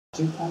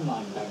Do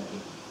online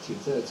banking.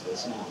 Two-thirds of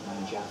us now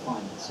manage our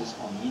finances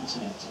on the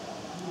internet.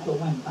 But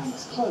when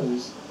banks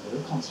close, there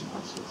are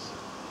consequences.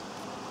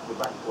 The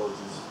bank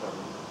closes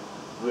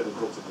really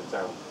gutted the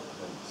town.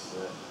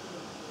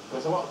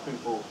 There's a lot of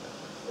people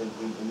in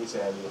this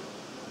area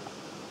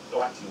who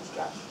actually use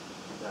cash.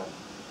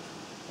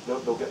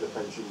 They'll get the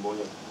pension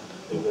money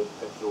through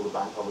the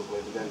bank, obviously,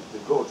 but then they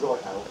go draw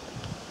it out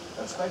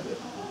and spend it.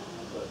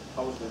 But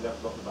obviously they've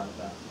got the bank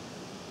there.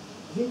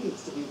 I think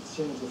it's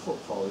changed the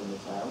footfall in the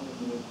town,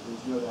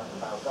 there's no doubt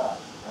about that.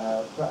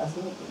 But I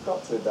think you've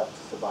got to adapt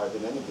to survive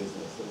in any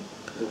business, and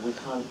we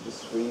can't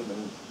just scream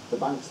and the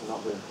banks are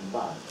not going to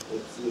come back.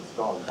 It's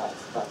gone, that's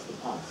the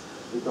past.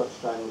 We've got to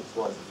try and look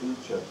towards the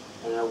future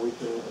and how we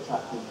can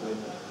attract people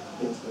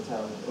into the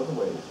town in other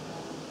ways.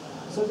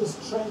 So this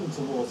trend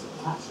towards a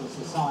cashless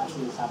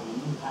society is having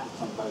an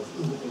impact on both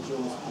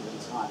individuals and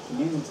entire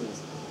communities.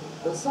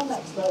 But some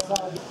experts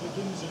argue it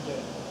begins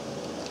again.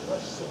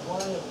 Fresh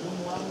supply of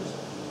young lambs.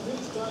 I think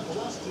it's time for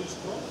last year's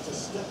crop to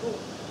step up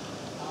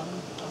and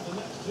have the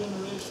next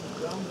generation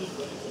grounded,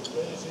 ready for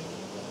grazing.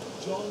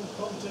 John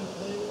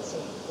contemplates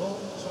an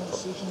important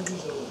transition of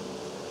his own.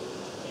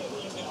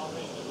 You get on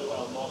reasonably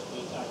well most of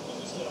the time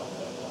because you're still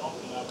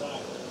often out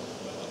right.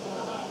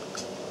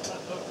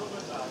 That's the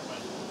rubber time when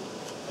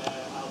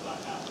I'll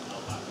back out and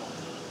I'll back on.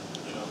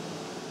 You know,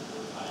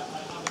 I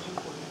have an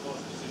input in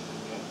those decisions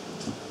again.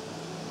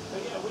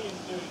 But yeah, we are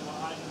doing what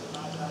I think is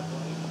right out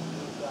when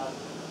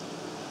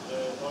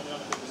only on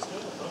a bigger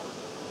scale, probably.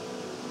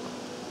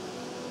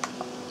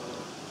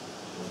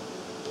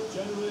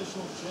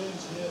 Generational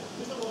change here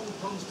is a long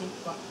constant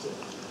factor.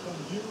 From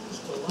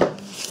use to land,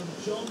 from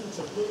John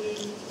to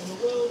William, in a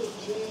world of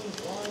change,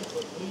 life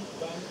at Fleet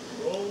Bank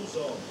rolls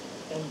on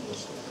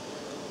endlessly.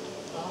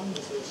 And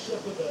as they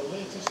shepherd their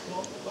latest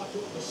clock back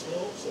up the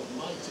slopes of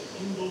mighty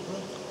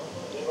Ingleborough,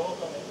 they've all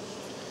got it.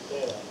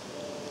 There.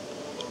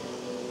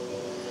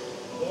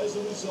 There's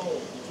a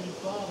resolve between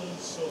father and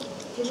son,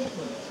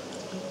 commitment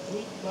to keep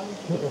Fleet Bank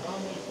in the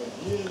family for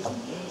years and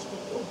years to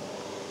come.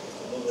 It's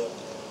another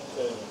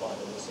turning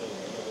point in the scene,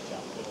 another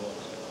chapter of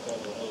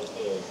Colonel Hill's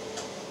days.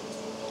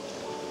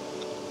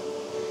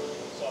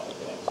 Sort of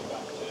connects you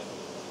back to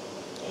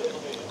a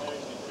little bit of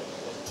heritage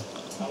principle.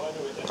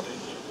 However, we did this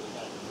ship at the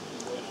time,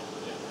 going on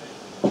for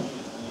generations,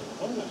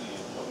 hundreds of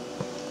years.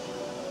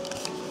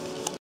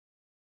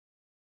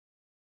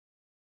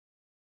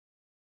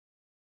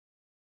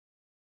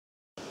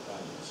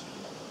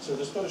 So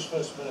the Scottish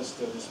First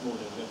Minister this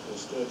morning, Nicola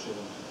Sturgeon,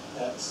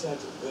 said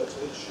that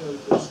it showed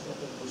that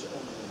Scotland was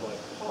on the right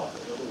path,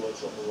 in other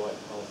words, on the right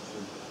path to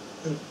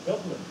good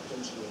government,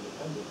 potentially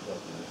independent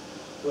government.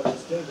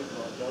 Whereas David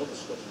Margell, the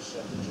Scottish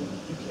Secretary,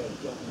 UK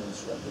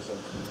government's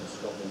representative in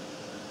Scotland,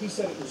 he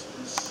said it was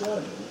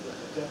concerning that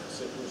the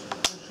deficit was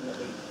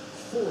proportionately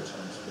 4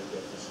 times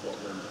bigger for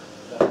Scotland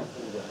than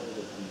for the whole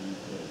of the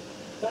UK.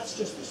 That's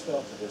just the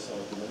start of this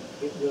argument.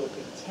 It will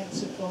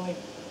intensify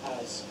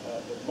as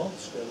the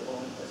months go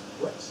on, as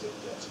Brexit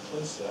gets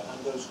closer, and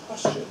those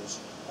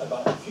questions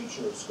about the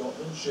future of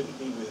Scotland, should it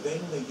be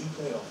within the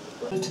UK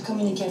after Brexit? To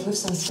communicate with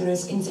some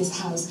spirits in this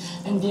house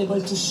and be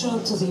able to show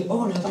to the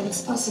owner that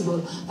it's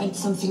possible and it's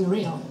something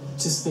real.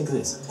 Just think of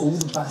this, all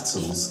the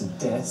battles, the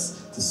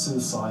deaths, the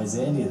suicides,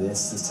 any of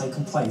this has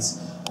taken place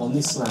on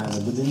this land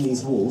and within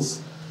these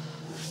walls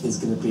is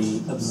going to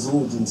be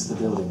absorbed into the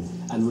building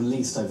and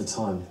released over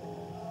time.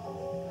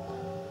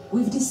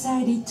 We've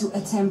decided to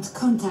attempt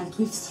contact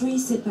with 3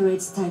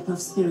 separate types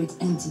of spirit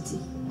entity.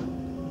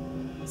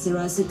 There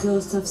are the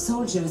ghosts of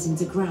soldiers in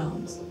the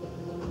ground,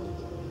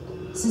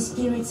 the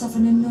spirits of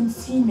an unknown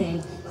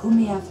female who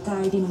may have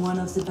died in one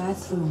of the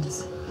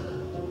bathrooms,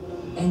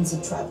 and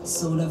the trapped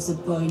soul of the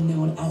boy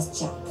known as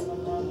Jack.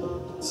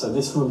 So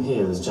this room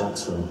here is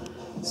Jack's room,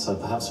 so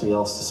perhaps we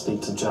asked to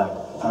speak to Jack.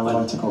 I would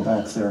like to go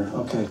back there,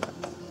 okay.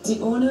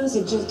 The owners,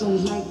 they just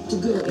don't like to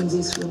go in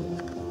this room.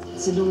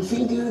 They don't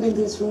feel good in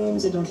this room,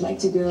 they don't like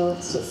to go.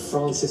 So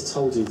Francis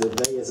told you that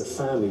they as a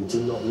family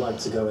do not like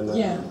to go in there?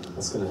 Yeah.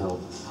 That's going to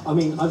help. I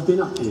mean, I've been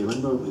up here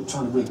and we're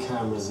trying to rig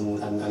cameras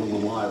and all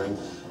the wiring,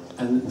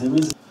 and there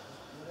is...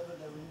 whatever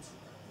they're into,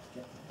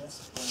 get the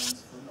best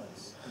brands from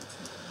us.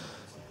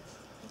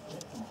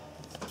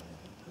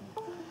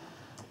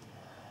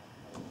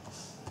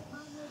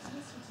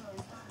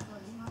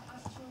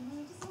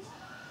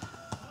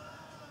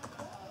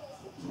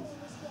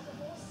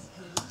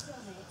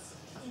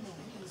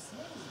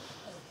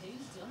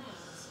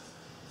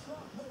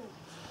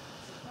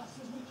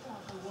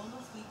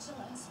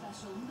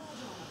 Special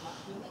murder on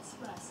Blackpool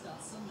Express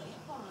starts Sunday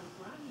at 5.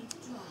 Brand new to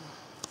drama.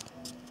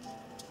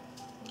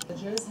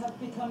 Villagers have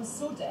become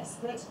so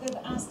desperate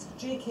they've asked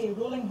J.K.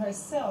 Rowling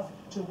herself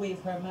to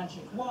wave her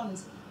magic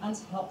wand and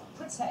help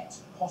protect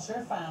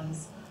Potter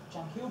fans.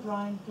 Jackie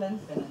O'Brien,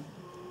 Glenfinnan.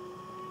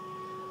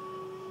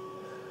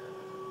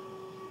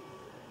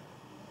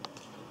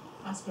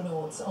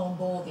 Astronauts on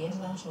board the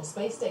International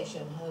Space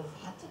Station have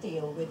had to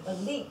deal with a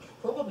leak,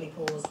 probably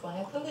caused by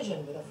a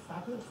collision with a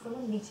fragment from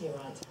a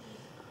meteorite.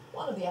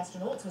 One of the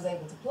astronauts was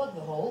able to plug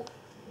the hole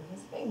with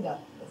his finger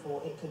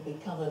before it could be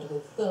covered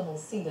with thermal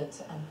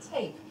sealant and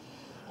tape.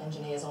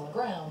 Engineers on the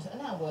ground are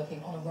now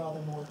working on a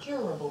rather more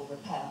durable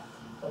repair,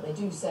 but they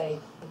do say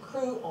the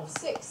crew of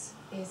 6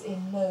 is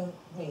in no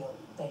real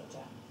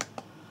danger.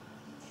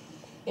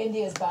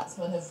 India's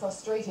batsmen have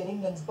frustrated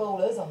England's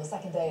bowlers on the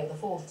second day of the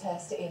 4th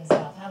test in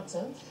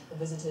Southampton. The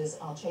visitors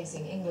are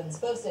chasing England's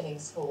first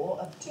innings score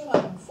of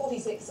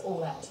 246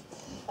 all out.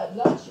 At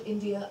lunch,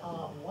 India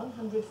are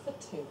 100 for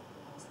 2.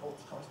 Our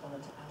sports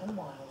correspondent Adam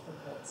Wilde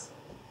reports.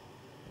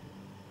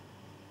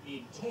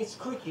 In Test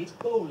cricket,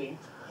 bowling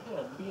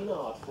can be an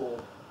art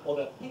form. On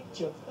a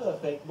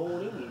picture-perfect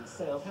morning in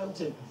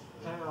Southampton,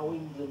 how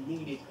England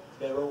needed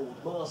their old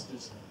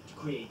masters to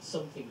create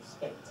something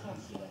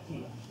spectacular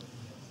here.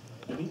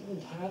 And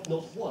England have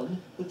not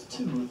one, but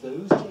 2 of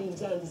those.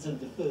 James Anderson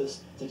the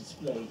first to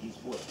display his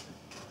work.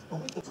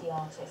 The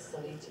artist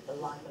saluted the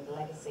life and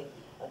legacy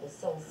of the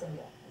soul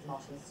singer, as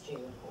Martin Stew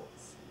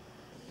reports.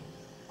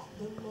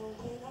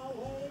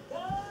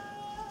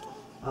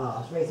 Oh,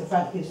 it's Rita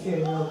Franklin's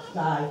funeral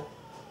today.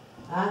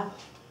 Huh?